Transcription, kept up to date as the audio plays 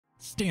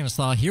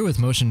Stanislaw here with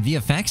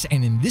MotionVFX,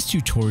 and in this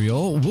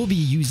tutorial, we'll be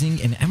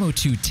using an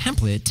mO2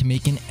 template to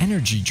make an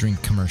energy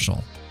drink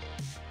commercial.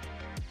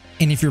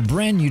 And if you're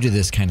brand new to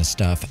this kind of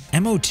stuff,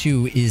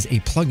 mO2 is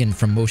a plugin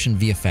from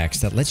MotionVFX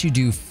that lets you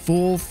do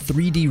full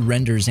 3D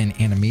renders and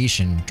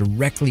animation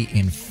directly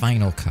in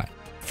Final Cut.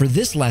 For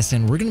this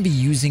lesson, we're going to be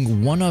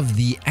using one of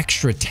the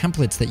extra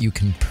templates that you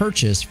can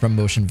purchase from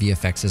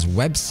MotionVFX's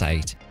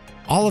website.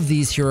 All of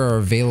these here are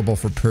available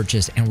for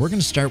purchase, and we're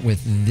going to start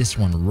with this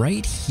one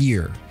right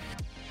here.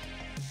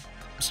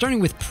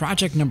 Starting with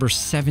project number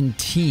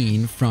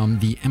 17 from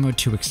the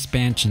mO2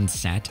 expansion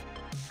set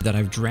that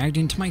I've dragged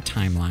into my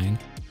timeline.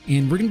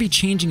 And we're going to be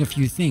changing a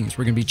few things.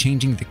 We're going to be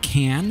changing the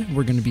can,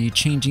 we're going to be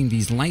changing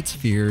these light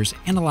spheres,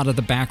 and a lot of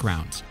the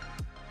backgrounds.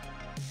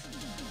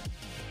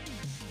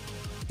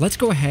 Let's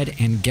go ahead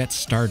and get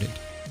started.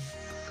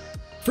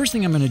 First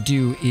thing I'm going to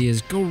do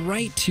is go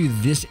right to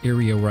this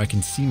area where I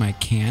can see my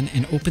can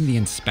and open the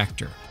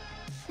inspector.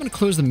 I'm going to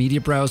close the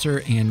media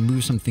browser and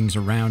move some things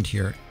around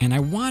here, and I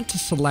want to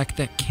select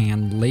that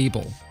can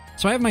label.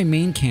 So I have my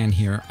main can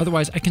here,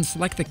 otherwise I can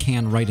select the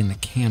can right in the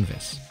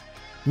canvas.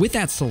 With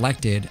that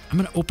selected, I'm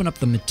going to open up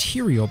the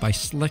material by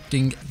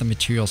selecting the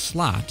material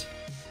slot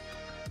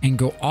and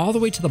go all the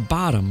way to the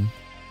bottom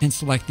and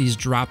select these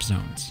drop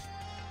zones.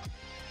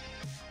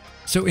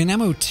 So in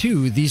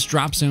mO2, these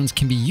drop zones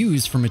can be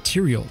used for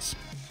materials,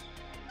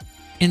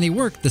 and they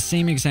work the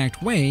same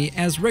exact way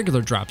as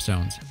regular drop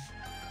zones.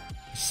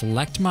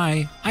 Select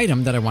my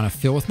item that I want to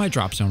fill with my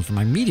drop zone from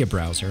my media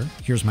browser.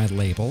 Here's my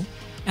label,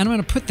 and I'm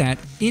going to put that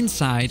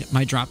inside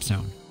my drop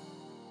zone.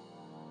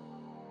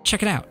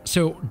 Check it out.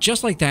 So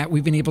just like that,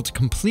 we've been able to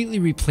completely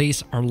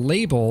replace our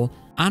label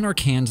on our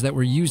cans that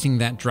were using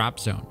that drop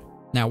zone.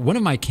 Now, one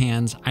of my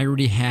cans I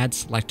already had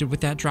selected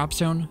with that drop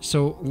zone,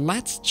 so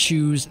let's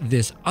choose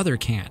this other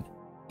can.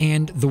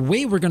 And the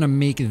way we're going to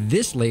make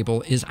this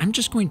label is I'm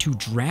just going to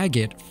drag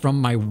it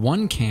from my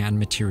one can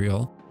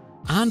material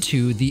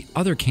onto the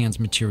other can's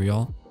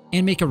material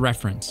and make a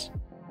reference.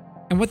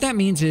 And what that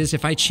means is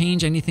if I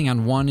change anything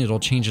on one, it'll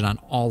change it on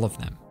all of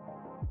them.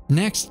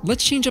 Next,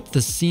 let's change up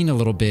the scene a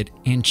little bit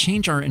and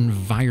change our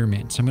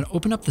environment. So I'm going to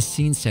open up the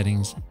scene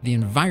settings, the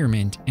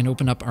environment, and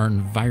open up our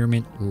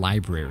environment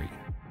library.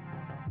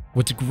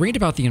 What's great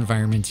about the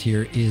environments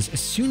here is as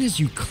soon as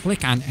you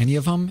click on any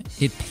of them,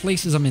 it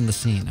places them in the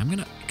scene. I'm going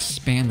to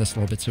expand this a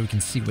little bit so we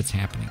can see what's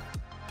happening.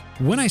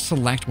 When I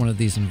select one of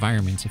these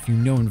environments, if you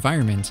know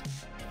environments,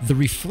 the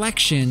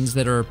reflections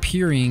that are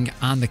appearing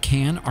on the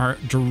can are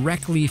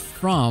directly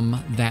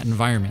from that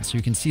environment. So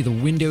you can see the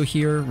window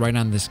here right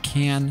on this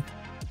can.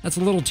 That's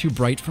a little too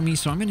bright for me,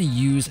 so I'm going to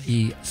use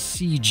a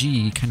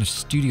CG kind of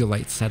studio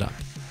light setup.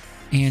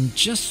 And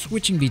just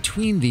switching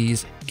between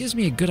these gives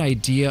me a good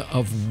idea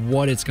of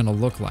what it's going to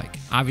look like.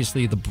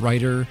 Obviously, the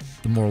brighter,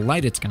 the more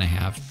light it's going to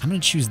have. I'm going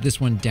to choose this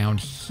one down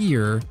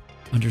here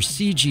under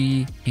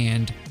CG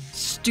and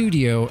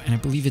Studio, and I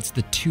believe it's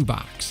the 2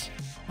 box.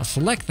 I'll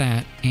select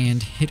that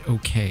and hit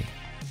OK.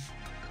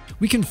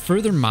 We can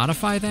further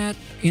modify that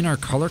in our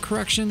color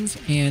corrections,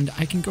 and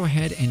I can go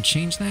ahead and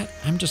change that.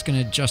 I'm just going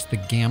to adjust the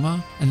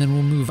gamma, and then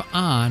we'll move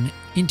on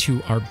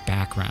into our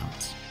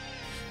backgrounds.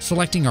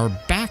 Selecting our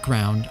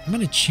background, I'm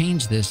going to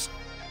change this.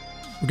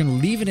 We're going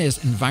to leave it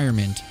as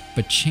environment,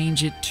 but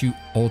change it to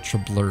ultra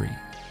blurry.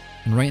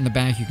 And right in the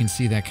back, you can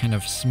see that kind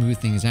of smooth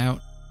things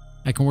out.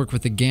 I can work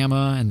with the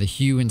gamma and the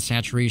hue and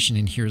saturation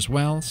in here as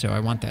well, so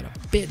I want that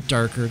a bit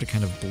darker to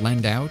kind of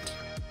blend out.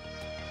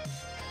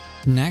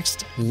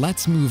 Next,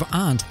 let's move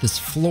on to this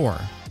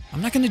floor.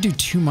 I'm not going to do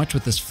too much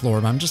with this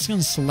floor, but I'm just going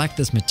to select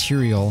this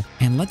material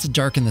and let's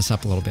darken this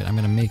up a little bit. I'm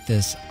going to make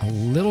this a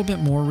little bit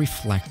more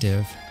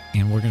reflective,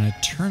 and we're going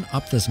to turn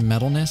up this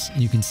metalness,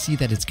 and you can see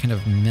that it's kind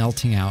of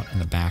melting out in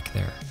the back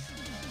there.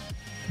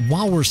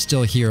 While we're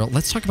still here,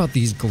 let's talk about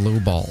these glow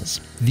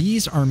balls.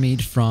 These are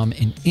made from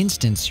an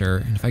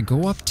instancer, and if I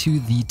go up to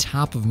the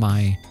top of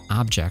my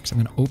objects, I'm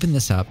going to open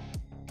this up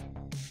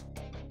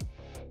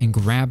and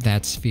grab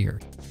that sphere.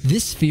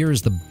 This sphere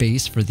is the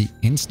base for the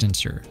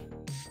instancer.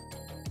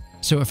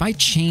 So if I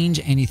change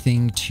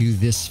anything to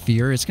this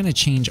sphere, it's going to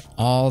change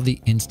all the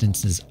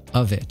instances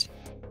of it.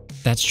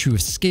 That's true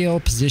of scale,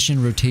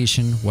 position,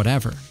 rotation,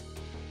 whatever.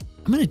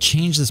 I'm going to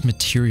change this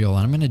material,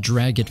 and I'm going to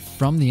drag it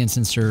from the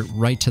instancer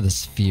right to the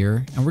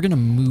sphere, and we're going to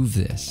move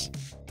this.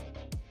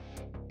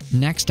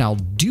 Next, I'll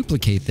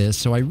duplicate this,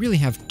 so I really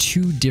have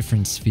 2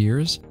 different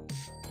spheres.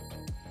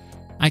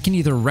 I can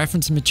either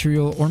reference a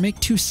material or make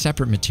 2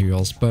 separate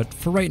materials, but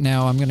for right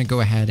now, I'm going to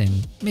go ahead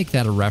and make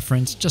that a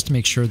reference just to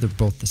make sure they're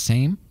both the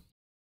same.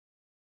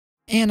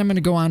 And I'm going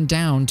to go on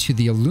down to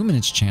the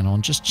illuminance channel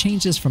and just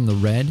change this from the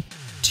red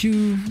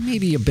to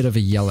maybe a bit of a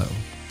yellow.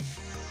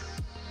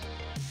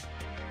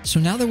 So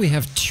now that we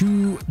have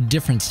 2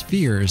 different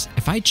spheres,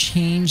 if I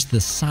change the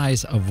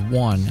size of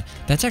one,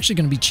 that's actually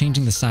going to be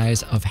changing the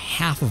size of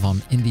half of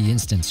them in the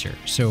instancer.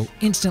 So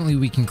instantly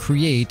we can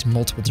create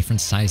multiple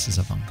different sizes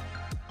of them.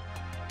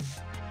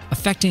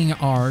 Affecting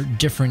our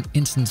different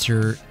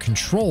instancer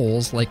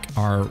controls, like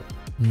our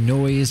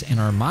noise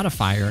and our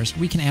modifiers,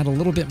 we can add a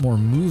little bit more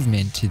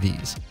movement to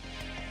these.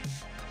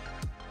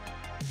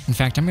 In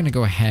fact, I'm going to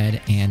go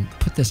ahead and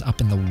put this up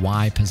in the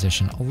Y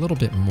position a little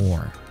bit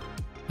more.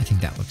 I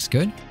think that looks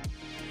good.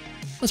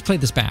 Let's play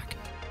this back.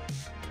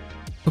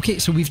 Okay,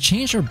 so we've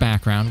changed our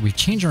background, we've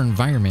changed our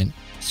environment.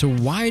 So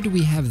why do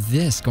we have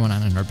this going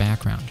on in our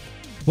background?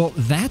 Well,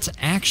 that's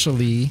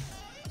actually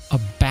a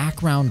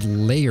background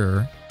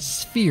layer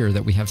sphere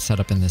that we have set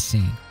up in this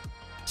scene.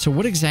 So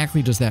what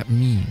exactly does that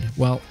mean?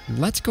 Well,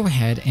 let's go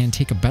ahead and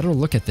take a better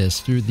look at this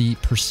through the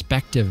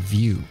perspective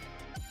view.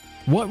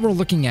 What we're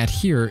looking at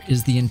here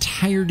is the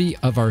entirety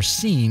of our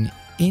scene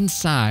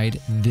inside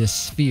this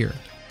sphere.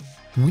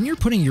 When you're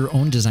putting your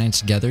own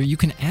designs together, you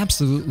can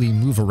absolutely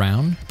move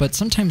around, but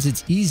sometimes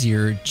it's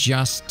easier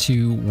just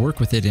to work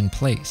with it in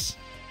place.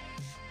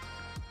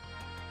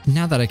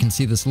 Now that I can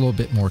see this a little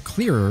bit more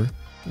clearer,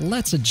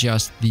 let's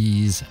adjust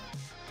these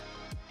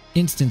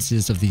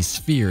instances of these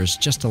spheres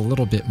just a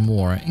little bit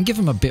more and give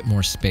them a bit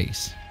more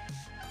space.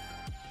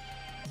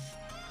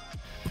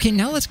 Okay,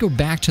 now let's go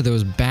back to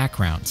those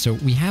backgrounds. So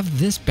we have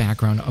this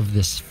background of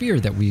this sphere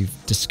that we've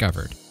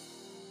discovered.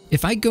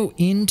 If I go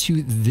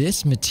into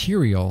this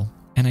material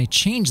and I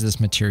change this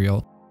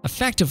material,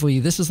 effectively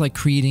this is like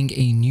creating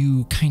a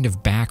new kind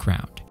of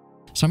background.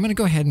 So I'm going to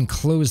go ahead and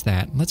close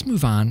that. Let's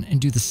move on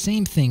and do the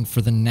same thing for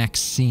the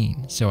next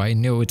scene. So I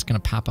know it's going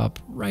to pop up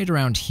right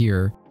around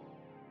here.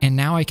 And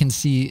now I can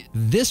see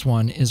this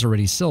one is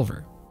already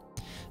silver.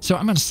 So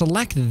I'm going to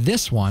select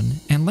this one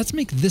and let's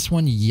make this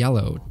one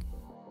yellow.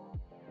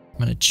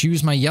 I'm going to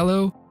choose my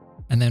yellow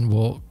and then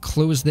we'll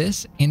close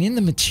this. And in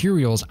the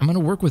materials, I'm going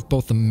to work with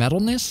both the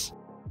metalness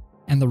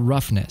and the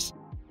roughness.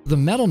 The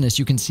metalness,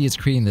 you can see it's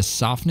creating this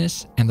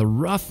softness, and the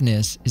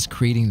roughness is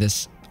creating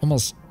this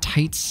almost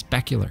tight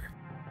specular.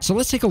 So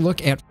let's take a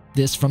look at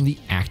this from the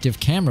active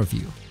camera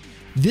view.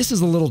 This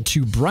is a little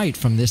too bright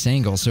from this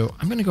angle, so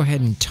I'm going to go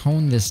ahead and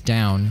tone this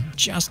down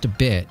just a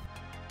bit.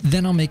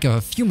 Then I'll make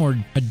a few more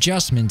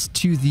adjustments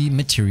to the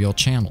material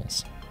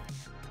channels.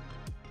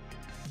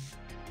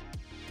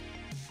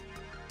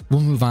 We'll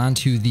move on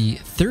to the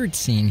third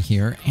scene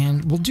here,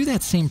 and we'll do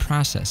that same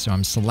process. So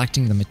I'm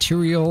selecting the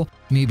material.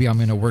 Maybe I'm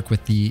going to work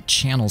with the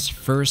channels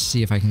first,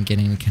 see if I can get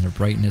any kind of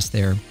brightness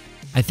there.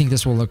 I think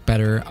this will look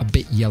better a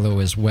bit yellow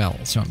as well.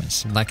 So I'm going to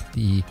select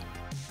the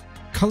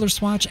color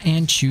swatch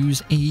and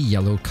choose a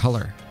yellow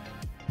color.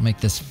 I'll make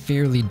this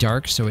fairly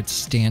dark so it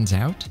stands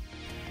out.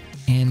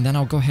 And then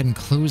I'll go ahead and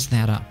close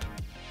that up.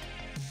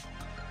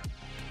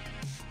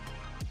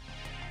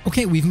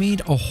 Okay, we've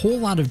made a whole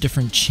lot of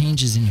different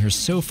changes in here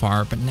so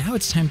far, but now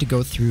it's time to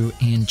go through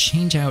and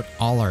change out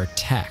all our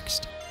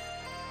text.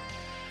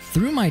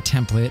 Through my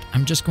template,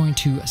 I'm just going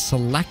to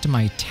select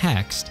my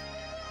text.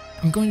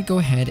 I'm going to go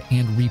ahead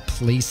and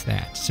replace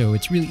that. So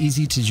it's really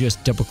easy to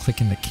just double click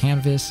in the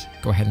canvas,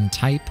 go ahead and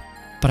type,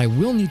 but I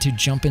will need to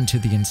jump into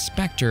the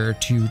inspector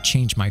to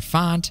change my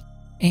font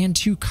and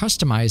to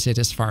customize it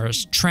as far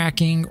as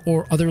tracking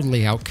or other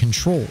layout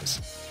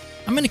controls.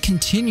 I'm going to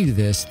continue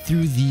this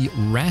through the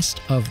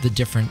rest of the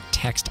different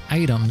text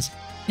items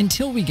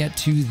until we get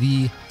to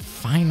the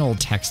final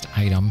text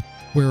item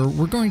where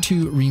we're going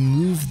to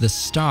remove the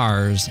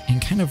stars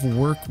and kind of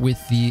work with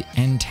the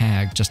end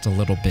tag just a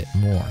little bit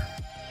more.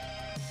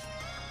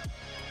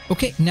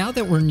 Okay, now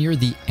that we're near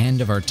the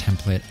end of our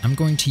template, I'm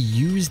going to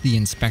use the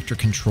inspector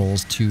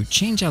controls to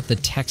change out the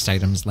text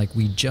items like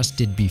we just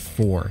did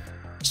before.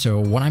 So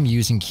what I'm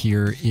using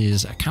here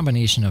is a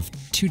combination of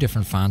two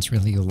different fonts,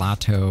 really,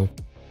 Lato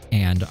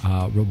and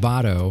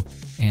Roboto,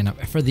 and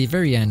for the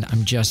very end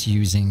I'm just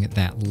using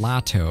that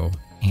Lato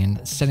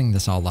and setting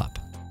this all up.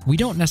 We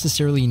don't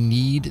necessarily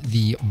need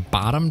the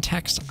bottom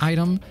text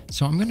item,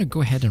 so I'm going to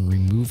go ahead and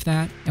remove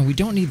that, and we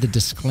don't need the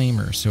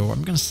disclaimer, so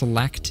I'm going to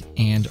select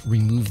and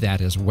remove that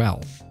as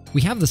well.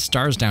 We have the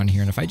stars down here,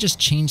 and if I just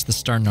change the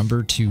star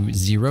number to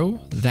 0,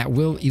 that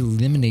will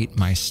eliminate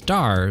my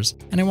stars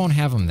and I won't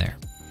have them there.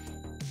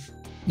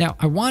 Now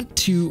I want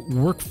to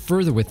work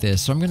further with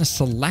this, so I'm going to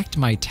select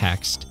my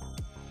text.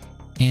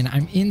 And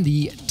I'm in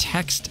the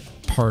text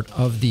part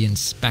of the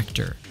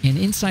inspector. And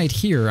inside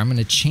here, I'm going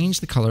to change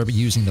the color by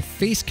using the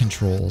face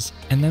controls,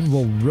 and then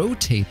we'll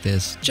rotate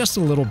this just a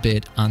little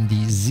bit on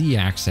the Z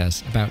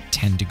axis, about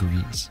 10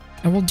 degrees.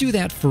 And we'll do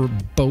that for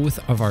both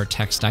of our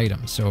text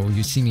items. So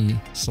you see me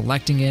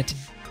selecting it,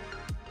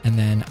 and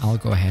then I'll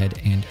go ahead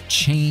and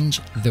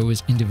change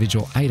those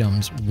individual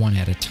items one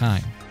at a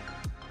time.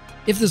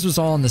 If this was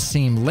all in the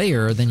same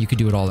layer, then you could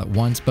do it all at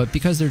once, but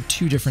because they're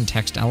two different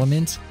text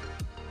elements,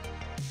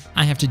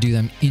 I have to do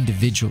them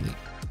individually.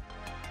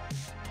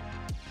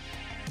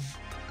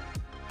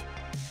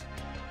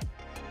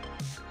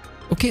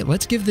 Okay,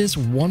 let's give this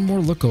one more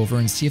look over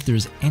and see if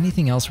there's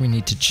anything else we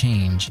need to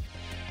change.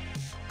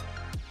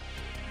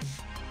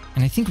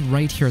 And I think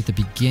right here at the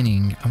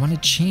beginning, I want to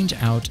change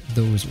out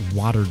those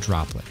water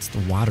droplets,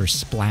 the water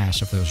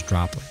splash of those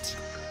droplets.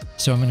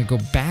 So I'm going to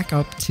go back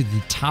up to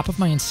the top of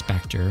my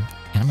inspector,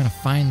 and I'm going to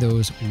find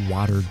those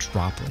water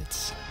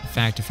droplets. In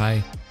fact, if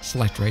I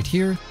select right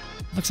here,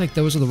 looks like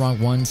those are the wrong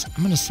ones.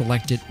 I'm going to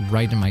select it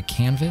right in my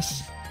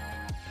canvas.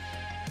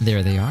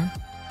 There they are.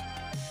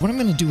 What I'm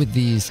going to do with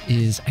these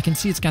is I can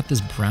see it's got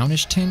this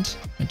brownish tint.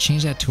 I'm going to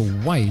change that to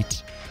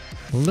white,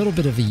 a little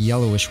bit of a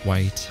yellowish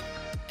white,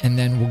 and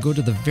then we'll go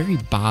to the very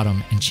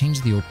bottom and change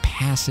the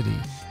opacity.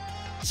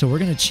 So we're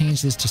going to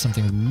change this to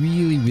something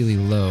really, really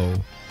low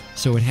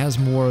so it has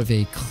more of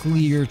a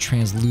clear,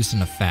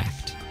 translucent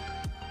effect.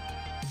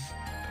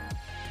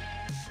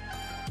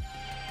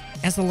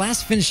 As the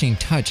last finishing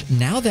touch,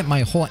 now that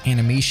my whole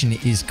animation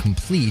is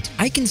complete,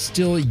 I can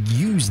still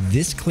use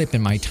this clip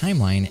in my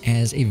timeline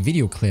as a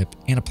video clip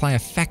and apply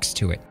effects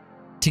to it.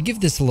 To give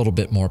this a little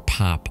bit more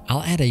pop,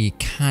 I'll add a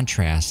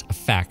contrast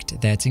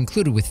effect that's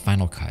included with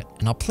Final Cut,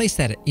 and I'll place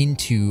that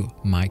into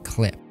my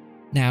clip.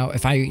 Now,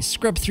 if I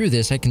scrub through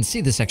this, I can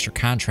see this extra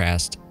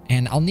contrast,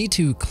 and I'll need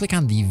to click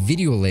on the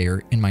video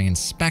layer in my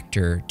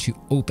inspector to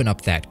open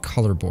up that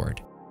color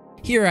board.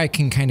 Here I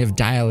can kind of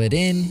dial it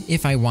in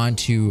if I want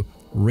to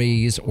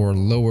raise or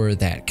lower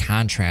that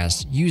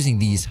contrast using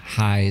these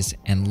highs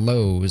and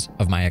lows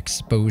of my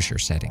exposure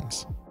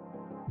settings.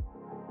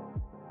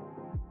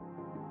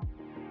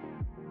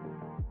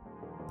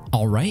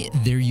 Alright,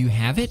 there you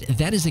have it.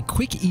 That is a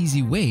quick,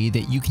 easy way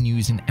that you can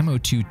use an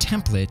mO2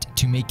 template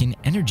to make an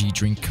energy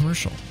drink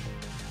commercial.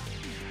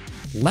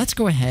 Let's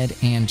go ahead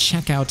and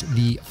check out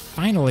the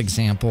final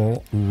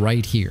example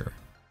right here.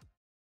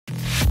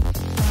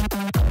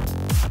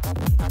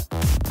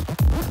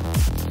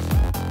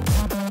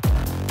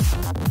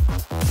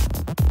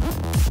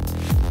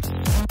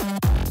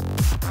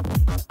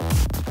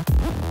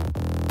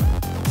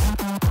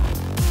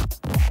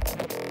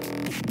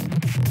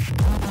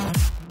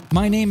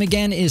 My name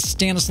again is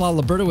Stanislaw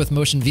Liberta with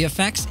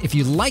MotionVFX. If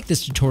you like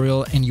this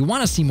tutorial and you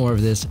want to see more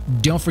of this,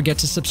 don't forget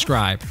to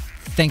subscribe.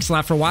 Thanks a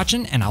lot for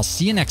watching, and I'll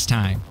see you next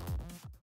time.